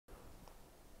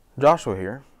Joshua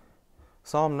here.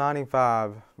 Psalm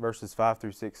 95 verses 5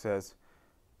 through 6 says,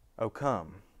 "O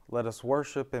come, let us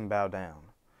worship and bow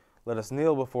down. Let us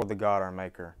kneel before the God our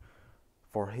Maker,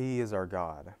 for He is our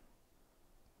God,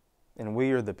 and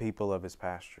we are the people of His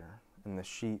pasture, and the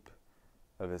sheep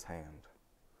of His hand."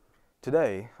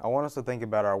 Today, I want us to think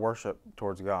about our worship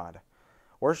towards God.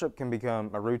 Worship can become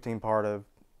a routine part of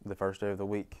the first day of the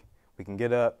week. We can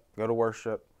get up, go to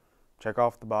worship, check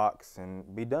off the box,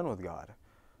 and be done with God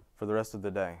for the rest of the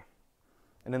day.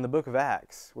 And in the book of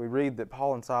Acts, we read that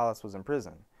Paul and Silas was in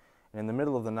prison. And in the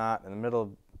middle of the night, in the middle of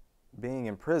being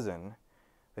in prison,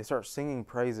 they start singing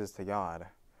praises to God.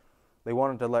 They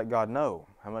wanted to let God know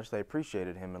how much they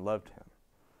appreciated Him and loved Him.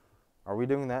 Are we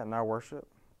doing that in our worship?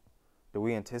 Do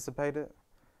we anticipate it?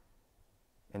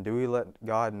 And do we let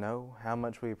God know how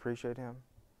much we appreciate Him?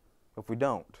 If we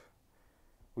don't,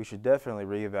 we should definitely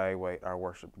reevaluate our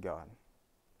worship of God.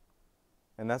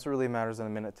 And that's what really matters in a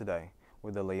minute today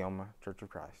with the Leoma Church of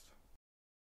Christ.